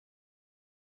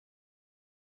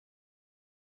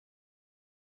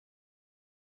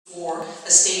for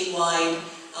a statewide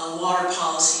water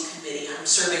policy committee. I'm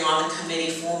serving on the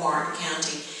committee for Martin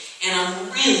County, and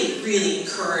I'm really, really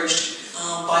encouraged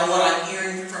by what I'm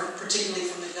hearing, particularly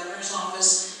from the governor's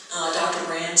office. Dr.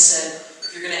 Brand said,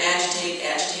 if you're going to agitate,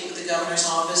 agitate with the governor's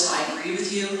office. I agree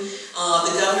with you.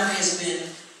 The governor has been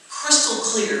crystal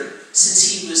clear since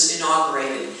he was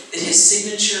inaugurated that his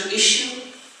signature issue,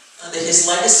 that his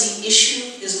legacy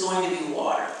issue is going to be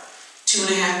water.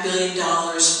 $2.5 billion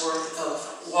worth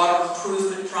of water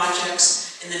improvement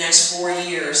projects in the next 4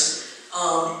 years.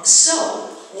 So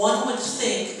one would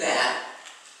think that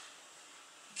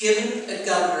given a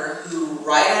governor who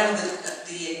right out of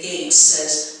the gate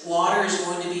says water is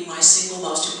going to be my single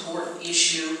most important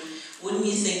issue, wouldn't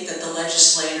you think that the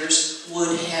legislators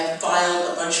would have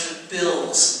filed a bunch of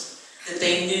bills that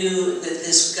they knew that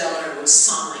this governor would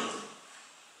sign?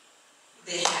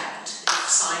 They haven't.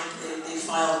 They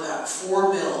filed about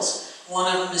 4 bills.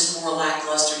 One of them is more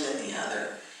lackluster than the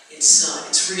other.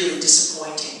 It's really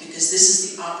disappointing, because this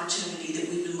is the opportunity that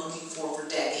we've been looking for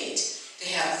decades, to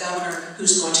have a governor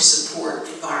who's going to support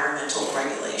environmental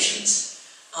regulations.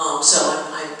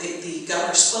 The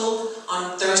governor spoke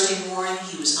on Thursday morning.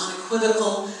 He was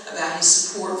unequivocal about his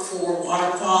support for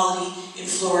water quality in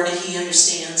Florida. He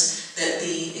understands that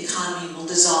the economy will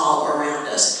dissolve around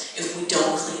us if we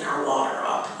don't clean our water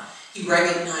up. He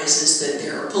recognizes that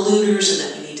there are polluters and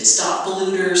that we need to stop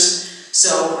polluters.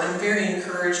 So I'm very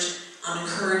encouraged. I'm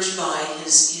encouraged by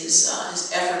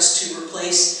his efforts to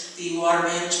replace the Water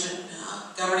Management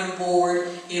Governing Board.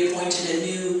 He appointed a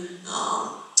new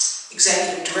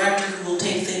executive director who will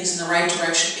take things in the right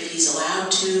direction if he's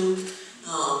allowed to.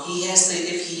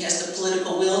 If he has the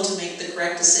political will to make the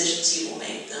correct decisions, he will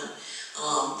make them.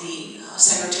 The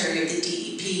Secretary of the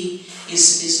DEP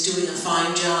is doing a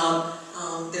fine job.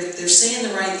 They're saying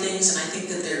the right things, and I think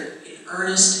that they're in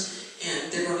earnest,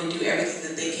 and they're going to do everything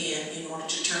that they can in order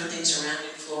to turn things around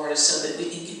in Florida so that we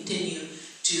can continue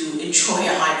to enjoy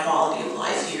a high quality of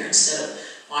life here instead of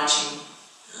watching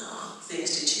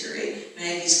things deteriorate.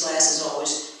 Maggie's glass is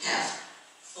always half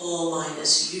full, mine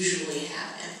is usually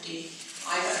half empty.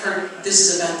 I've heard, this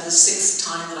is about the 6th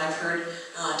time that I've heard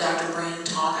Dr. Brand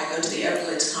talk. I go to the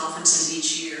Everglades conferences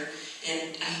each year,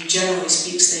 and he generally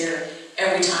speaks there.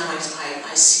 Every time I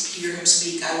hear him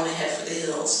speak, I want to head for the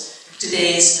hills.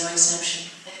 Today is no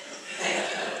exception. Thank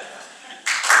you.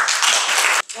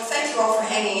 Well, thank you all for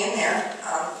hanging in there.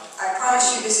 I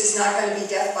promise you this is not going to be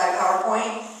death by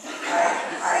PowerPoint.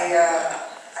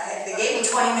 They gave me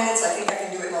 20 minutes. I think I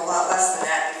can do it in a lot less than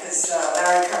that, because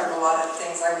Larry covered a lot of the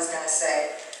things I was going to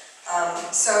say.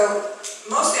 So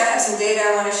mostly I have some data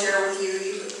I want to share with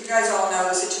you. You guys all know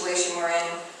the situation we're in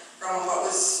from what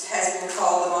has been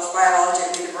called the most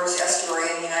biologically diverse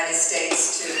estuary in the United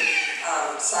States to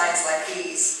signs like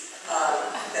these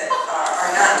that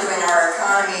are not doing our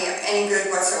economy any good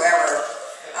whatsoever.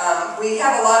 We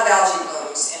have a lot of algae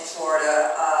blooms in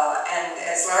Florida, and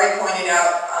as Larry pointed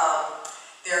out,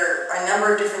 there are a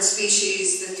number of different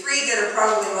species. The 3 that are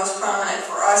probably most prominent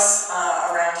for us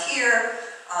around here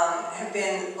have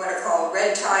been what are called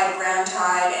red tide, brown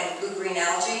tide, and blue-green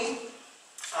algae.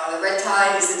 The red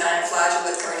tide is the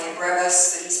dinoflagellate Carina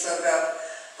brevis that he spoke of.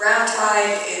 Brown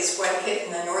tide is what hit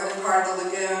in the northern part of the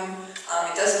lagoon.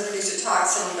 It doesn't produce a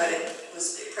toxin, but it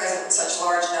was present in such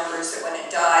large numbers that when it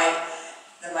died,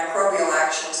 the microbial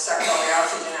action sucked all the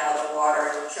oxygen out of the water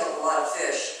and killed a lot of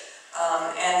fish.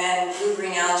 And then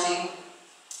blue-green algae,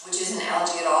 which isn't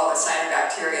algae at all, but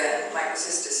cyanobacteria, and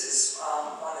microcystin is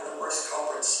one of the worst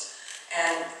culprits.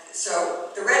 And so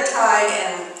the red tide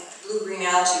and blue-green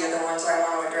algae are the ones I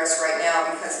want to address right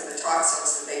now because of the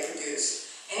toxins that they produce.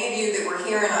 Any of you that were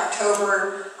here in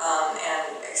October and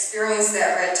experienced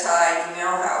that red tide, you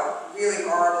know how really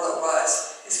horrible it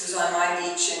was. This was on my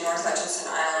beach in North Hutchinson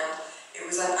Island. It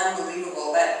was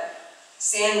unbelievable. That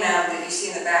sand mound that you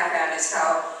see in the background is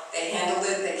how they handled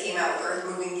it. They came out with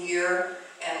earth-moving gear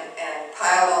and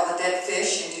piled all the dead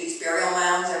fish into these burial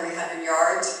mounds every 100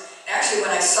 yards. And actually,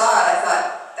 when I saw it, I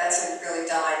thought, that's a really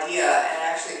dumb idea, and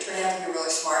actually it turned out to be a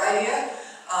really smart idea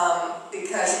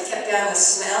because it kept down the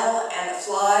smell and the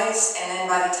flies, and then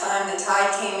by the time the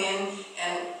tide came in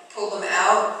and pulled them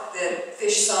out, the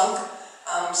fish sunk.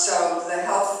 So the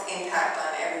health impact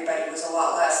on everybody was a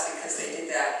lot less because they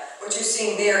did that. What you're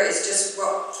seeing there is just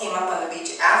what came up on the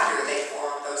beach after they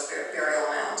formed those burial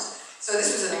mounds. So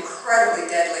this was an incredibly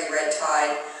deadly red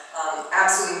tide,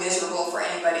 absolutely miserable for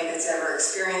anybody that's ever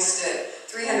experienced it.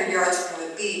 300 yards from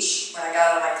the beach, when I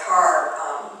got out of my car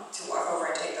to walk over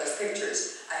and take those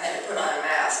pictures, I had to put on a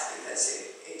mask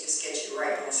because it just gets you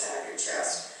right in the center of your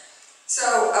chest.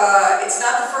 So it's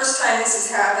not the first time this has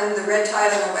happened. The red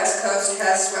tide on the west coast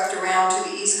has swept around to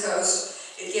the east coast.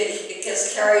 It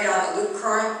gets carried on the loop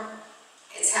current.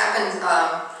 It's happened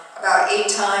about 8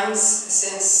 times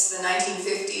since the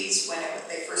 1950s when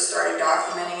they first started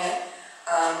documenting it.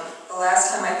 The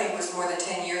last time I think was more than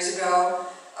 10 years ago.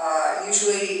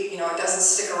 Usually, it doesn't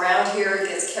stick around here. It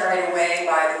gets carried away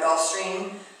by the Gulf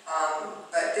Stream.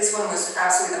 But this one was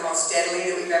absolutely the most deadly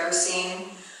that we've ever seen.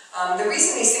 The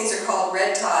reason these things are called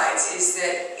red tides is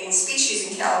that in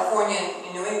species in California and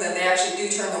in New England, they actually do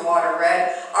turn the water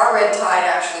red. Our red tide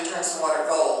actually turns the water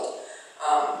gold.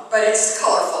 But it's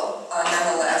colorful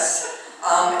nonetheless,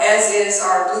 as is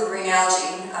our blue-green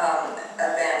algae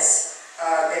events.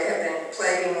 They have been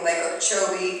plaguing Lake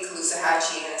Okeechobee,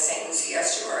 Caloosahatchee, and the St. Lucie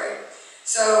estuary.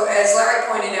 So, as Larry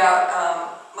pointed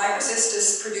out,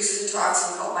 microcystis produces a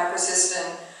toxin called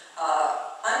microcystin,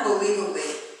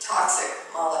 unbelievably toxic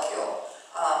molecule,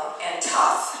 and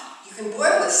tough. You can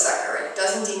boil this sucker and it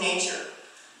doesn't denature.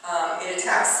 It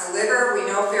attacks the liver. We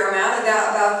know a fair amount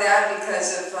about that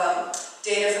because of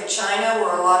data from China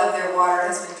where a lot of their water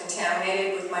has been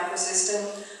contaminated with microcystin.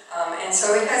 And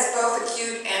so it has both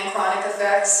acute and chronic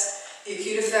effects. The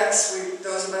acute effects,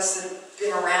 those of us that have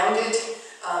been around it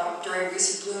during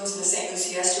recent blooms in the St.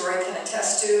 Lucie estuary can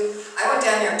attest to. I went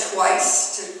down there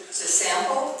twice to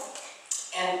sample,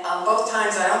 and both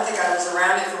times I don't think I was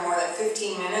around it for more than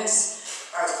 15 minutes.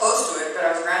 I was close to it, but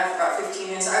I was around it for about 15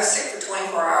 minutes. I was sick for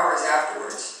 24 hours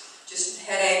afterwards. Just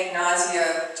headache,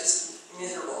 nausea, just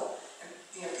miserable.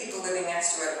 And, people living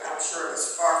next to it, I'm sure it was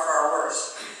far, far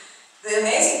worse. The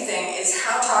amazing thing is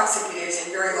how toxic it is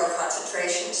in very low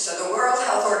concentrations. So the World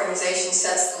Health Organization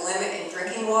sets the limit in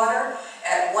drinking water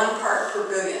at 1 part per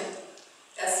billion.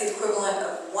 That's the equivalent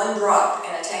of 1 drop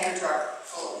in a tanker truck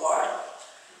full of water.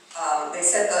 They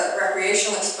set the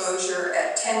recreational exposure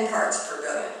at 10 parts per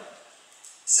billion.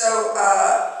 So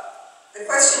the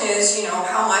question is,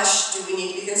 how much do we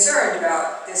need to be concerned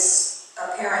about this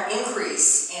apparent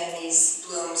increase in these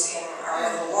blooms in our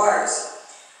local waters?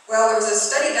 Well, there was a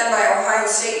study done by Ohio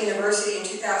State University in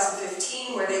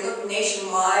 2015 where they looked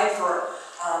nationwide for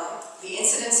the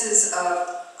incidences of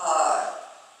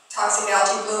toxic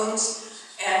algae blooms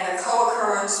and the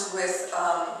co-occurrence with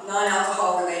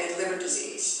non-alcohol related liver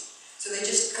disease. So they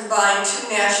just combined 2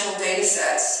 national data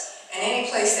sets, and any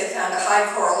place they found a high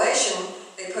correlation,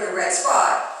 they put a red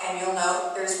spot. And you'll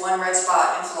note there's 1 red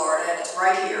spot in Florida, and it's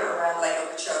right here around Lake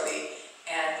Okeechobee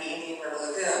and the Indian River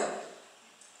Lagoon.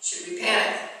 Should we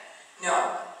panic?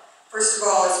 No. First of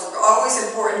all, it's always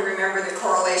important to remember that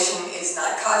correlation is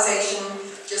not causation.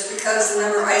 Just because the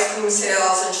number of ice cream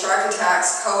sales and shark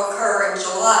attacks co-occur in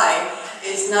July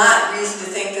is not reason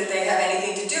to think that they have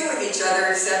anything to do with each other,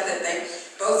 except that they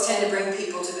both tend to bring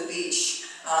people to the beach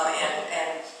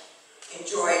and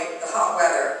enjoy the hot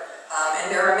weather.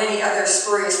 And there are many other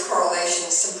spurious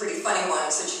correlations, some pretty funny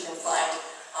ones that you can find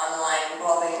online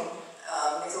involving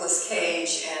Nicolas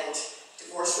Cage and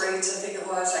divorce rates, I think it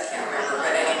was. I can't remember,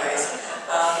 but anyways.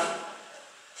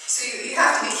 So you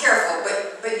have to be careful,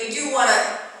 but you do want to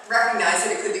recognize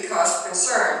that it could be cause for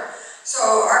concern.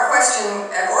 So our question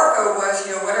at ORCA was,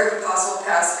 what are the possible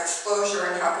paths of exposure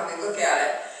and how can we look at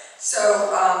it?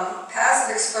 So paths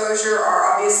of exposure are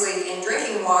obviously in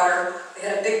drinking water. They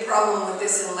had a big problem with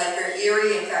this in Lake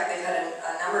Erie. In fact, they've had a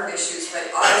number of issues,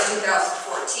 but August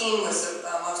 2014 was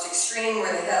the most extreme,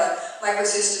 where they had a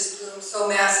microcystis bloom so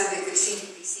massive it could be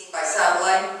seen by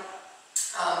satellite.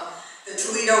 The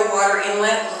Toledo water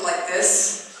inlet looked like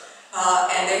this,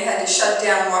 and they had to shut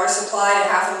down water supply to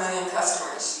 500,000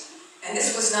 customers. And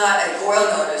this was not a boil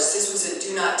notice, this was a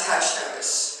do not touch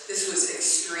notice. This was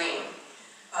extreme.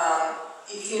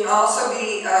 You can also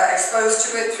be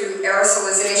exposed to it through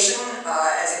aerosolization,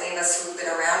 as any of us who've been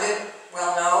around it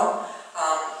well know.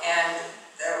 And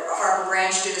the Harbor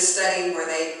Branch did a study where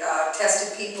they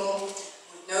tested people with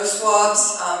nose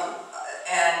swabs,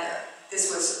 and this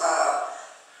was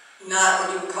not what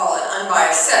you would call an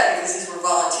unbiased set, because these were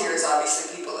volunteers,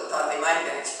 obviously people that thought they might have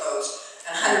been exposed,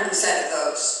 and 100% of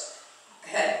those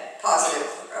had positive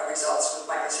results with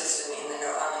microcystin on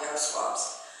the nose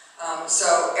swabs.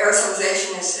 So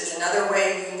aerosolization is another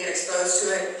way you can get exposed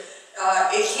to it.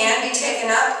 It can be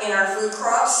taken up in our food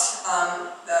crops.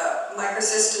 The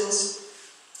microcystins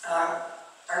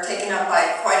are taken up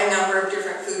by quite a number of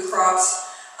different food crops.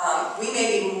 We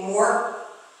may be more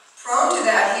prone to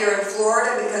that here in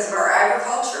Florida because of our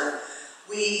agriculture.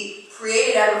 We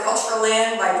created agricultural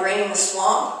land by draining the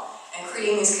swamp and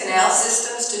creating these canal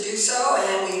systems to do so, and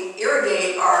then we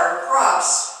irrigate our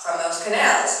crops from those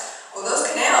canals. Well, those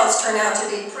canals turn out to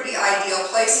be pretty ideal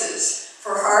places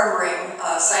for harboring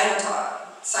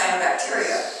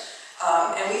cyanobacteria.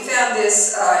 And we found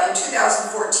this in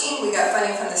 2014. We got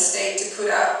funding from the state to put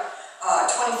out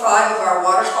 25 of our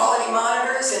water quality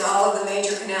monitors in all of the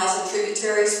major canals and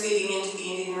tributaries feeding into the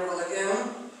Indian River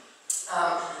Lagoon.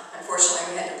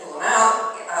 Unfortunately, we had to pull them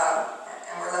out,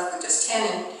 and we're left with just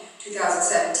 10 in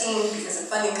 2017 because of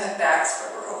funding cutbacks,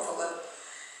 but we're hopeful that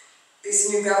this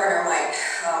new governor might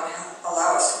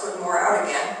allow us to put more out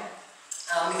again,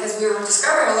 because we were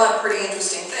discovering a lot of pretty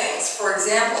interesting things. For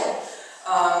example,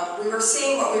 we were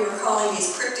seeing what we were calling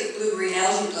these cryptic blue-green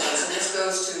algae blooms, and this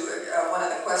goes to one of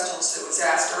the questions that was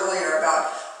asked earlier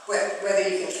about whether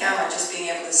you can count on just being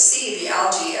able to see the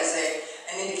algae as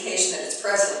an indication that it's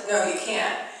present. No, you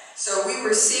can't. So we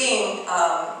were seeing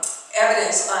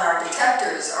evidence on our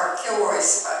detectors. Our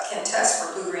Kilroys can test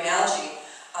for blue-green algae,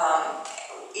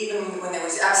 even when there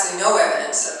was absolutely no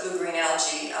evidence of blue-green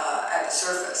algae at the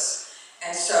surface.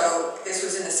 And so this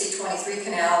was in the C23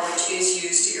 canal, which is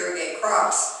used to irrigate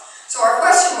crops. So our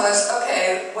question was,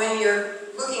 okay, when you're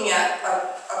looking at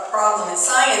a problem in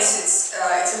science,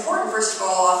 it's important, first of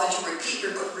all, often to repeat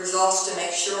your results to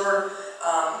make sure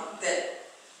that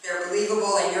they're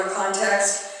believable in your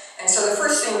context. And so the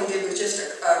first thing we did was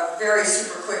just a very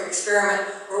super quick experiment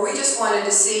where we just wanted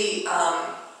to see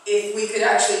if we could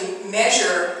actually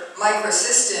measure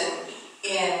microcystin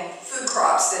in food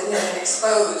crops that had been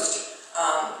exposed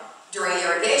during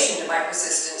irrigation to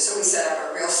microcystin. So we set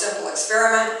up a real simple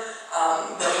experiment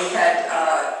where we had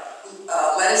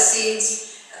lettuce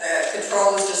seeds. The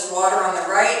control is just water on the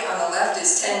right. On the left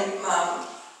is 10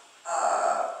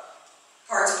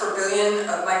 parts per billion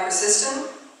of microcystin.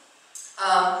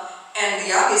 And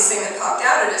the obvious thing that popped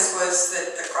out at us was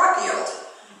that the crop yield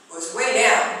was way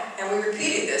down. And we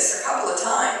repeated this a couple of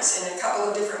times in a couple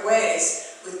of different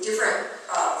ways with different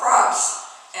crops.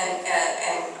 And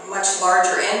much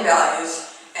larger N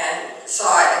values, and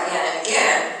saw it again and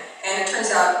again. And it turns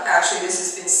out, actually, this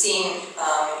has been seen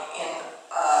in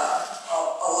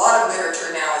a lot of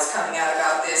literature now is coming out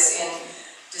about this. In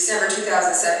December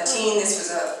 2017, this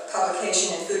was a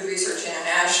publication in Food Research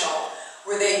International,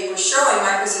 where they were showing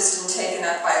microcystin taken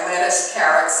up by lettuce,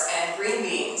 carrots, and green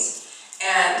beans.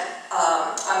 And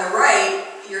on the right,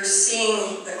 you're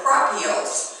seeing the crop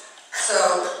yields. So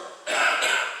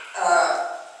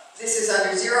this is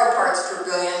under 0 parts per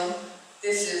billion.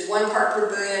 This is 1 part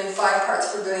per billion, 5 parts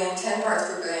per billion, 10 parts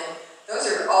per billion. Those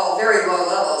are all very low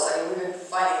levels. I mean, we've been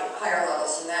finding higher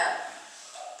levels than that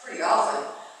pretty often.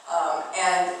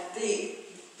 And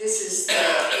this is the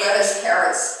lettuce,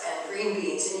 carrots, and green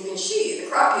beans. And you can see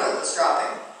the crop yield is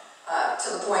dropping to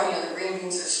the point, the green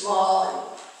beans are small and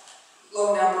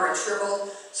low number and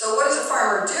shriveled. So what does a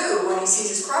farmer do when he sees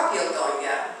his crop yield going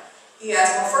down? He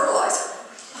adds more fertilizer,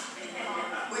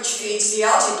 which feeds the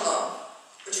algae bloom,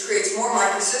 which creates more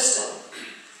microcystin.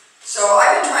 So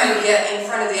I've been trying to get in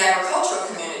front of the agricultural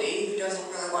community, who doesn't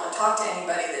really want to talk to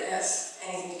anybody that has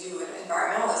anything to do with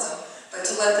environmentalism, but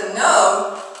to let them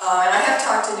know, and I have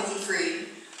talked to Nikki Freed,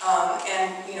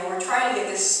 and we're trying to get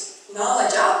this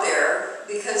knowledge out there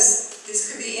because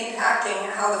this could be impacting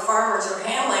how the farmers are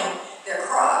handling their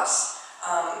crops,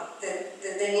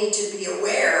 that they need to be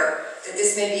aware that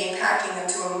this may be impacting them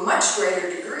to a much greater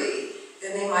degree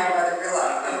than they might have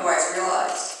otherwise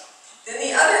realized. Then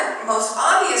the other most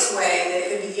obvious way that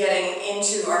it could be getting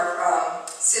into our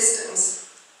systems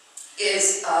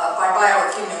is by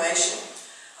bioaccumulation.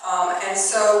 And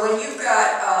so when you've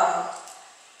got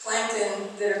plankton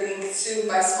that are being consumed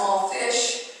by small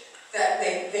fish, that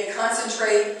they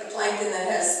concentrate the plankton that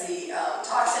has the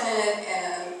toxin in it,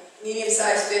 and the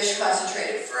medium-sized fish concentrate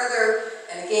it further,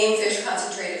 and the game fish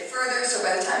concentrate it further. So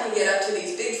by the time you get up to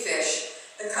these big fish,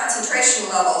 the concentration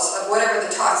levels of whatever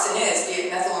the toxin is, be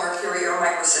it methylmercury or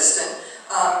microcystin,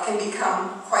 can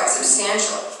become quite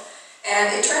substantial.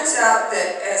 And it turns out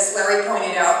that, as Larry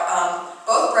pointed out,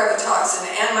 both brevetoxin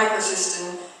and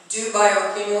microcystin do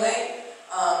bioaccumulate.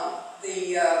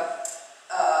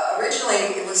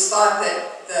 Originally, it was thought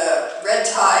that the red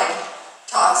tide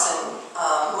toxin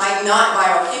might not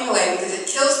bioaccumulate because it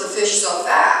kills the fish so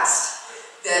fast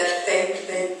that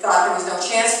they thought there was no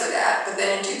chance for that. But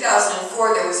then in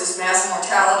 2004, there was this mass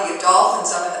mortality of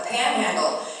dolphins up in the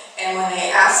panhandle, and when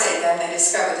they assayed them, they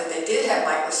discovered that they did have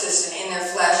microcystin in their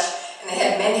flesh, and they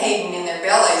had menhaden in their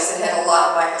bellies that had a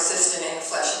lot of microcystin in the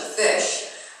flesh of the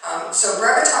fish. So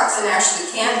brevetoxin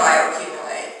actually can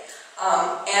bioaccumulate.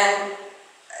 And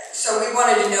so we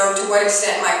wanted to know to what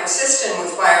extent microcystin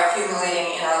was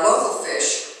bioaccumulating in our local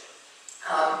fish.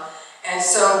 And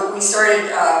so we started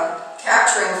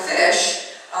capturing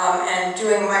fish and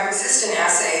doing microcystin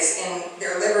assays in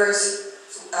their livers,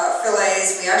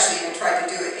 filets. We actually even tried to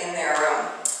do it in their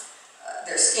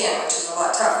skin, which is a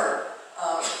lot tougher.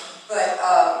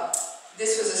 but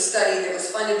this was a study that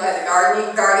was funded by the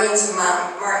Guardians of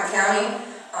Martin County.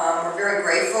 We're very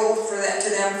grateful to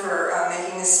them for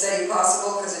making this study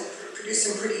possible because it produced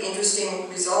some pretty interesting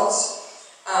results.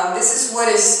 This is what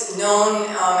is known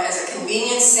as a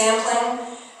convenience sampling,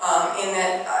 in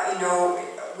that,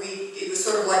 it was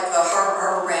sort of like the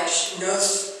Harbor Branch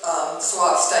nose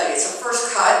swab study. It's a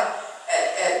first cut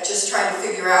at just trying to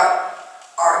figure out,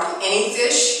 do any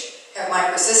fish have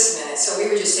microcystin in it? So we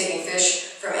were just taking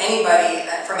fish from anybody,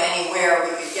 from anywhere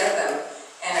we could get them.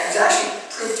 And it was actually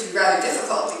proved to be rather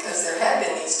difficult because there had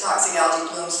been these toxic algae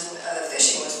blooms and the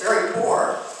fishing was very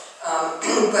poor.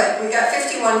 But we got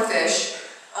 51 fish,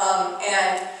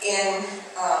 and in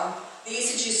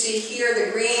these that you see here,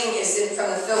 the green is from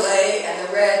the fillet and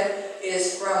the red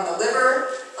is from the liver.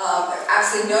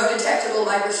 Absolutely no detectable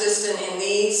microcystin in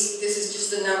these. This is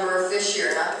just the number of fish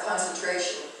here, not the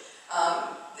concentration.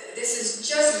 This is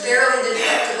just barely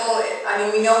detectable. I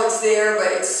mean, we know it's there,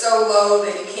 but it's so low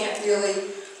that you can't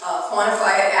really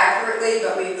quantify it accurately,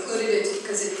 but we included it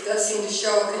because it does seem to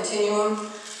show a continuum.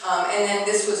 And then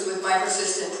this was with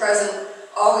microcystin present,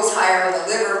 always higher in the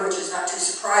liver, which is not too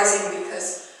surprising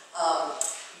because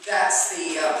that's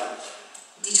the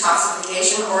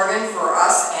detoxification organ for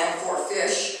us and for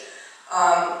fish.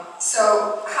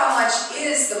 So how much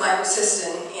is the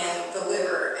microcystin in the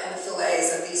liver and the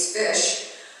fillets of these fish?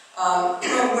 Well,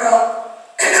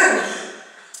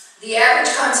 the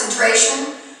average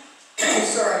concentration,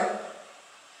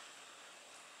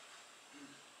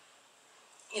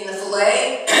 in the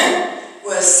fillet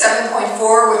was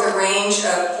 7.4 with a range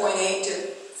of 0.8 to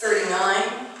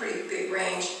 39, pretty big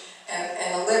range,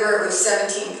 and the liver was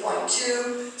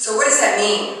 17.2. So what does that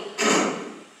mean?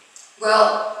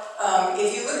 Well,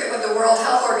 if you look at what the World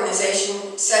Health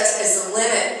Organization sets as the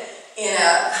limit in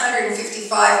a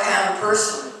 155-pound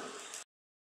person,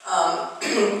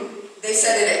 they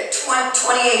set it at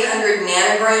 2,800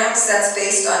 nanograms. That's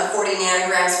based on 40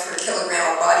 nanograms per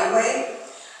kilogram of body weight.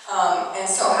 And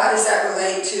so how does that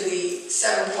relate to the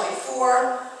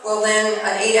 7.4? Well, then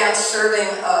an 8-ounce serving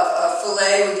of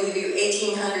fillet would give you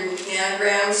 1,800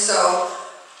 nanograms. So,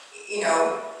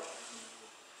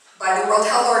 by the World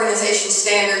Health Organization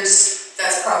standards,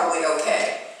 that's probably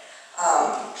okay.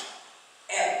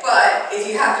 But if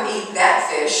you happen to eat that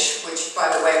fish, which by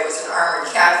the way was an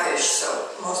armored catfish, so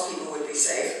most people would be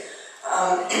safe,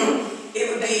 it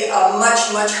would be a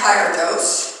much, much higher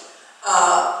dose.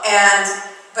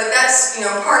 But that's,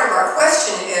 part of our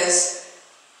question is,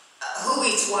 who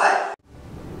eats what?